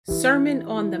Sermon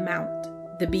on the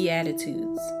Mount, the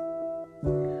Beatitudes.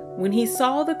 When he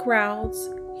saw the crowds,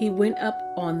 he went up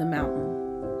on the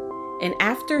mountain. And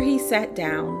after he sat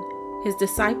down, his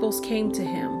disciples came to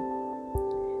him.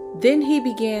 Then he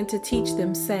began to teach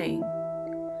them, saying,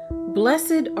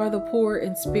 "Blessed are the poor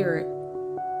in spirit,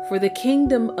 for the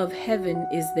kingdom of heaven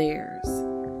is theirs.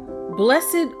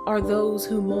 Blessed are those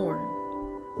who mourn,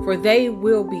 for they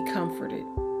will be comforted.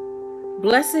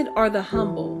 Blessed are the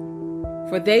humble,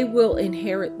 for they will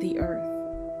inherit the earth.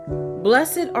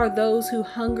 Blessed are those who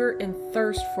hunger and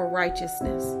thirst for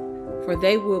righteousness, for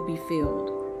they will be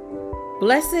filled.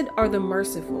 Blessed are the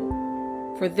merciful,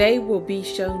 for they will be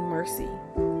shown mercy.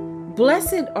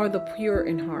 Blessed are the pure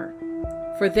in heart,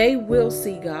 for they will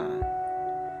see God.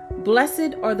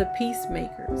 Blessed are the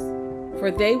peacemakers, for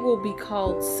they will be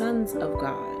called sons of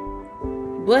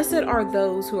God. Blessed are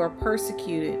those who are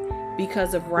persecuted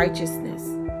because of righteousness,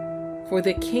 for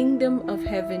the kingdom of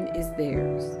heaven is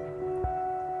theirs."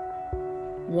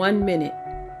 1 Minute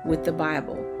with the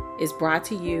Bible is brought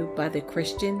to you by the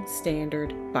Christian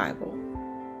Standard Bible.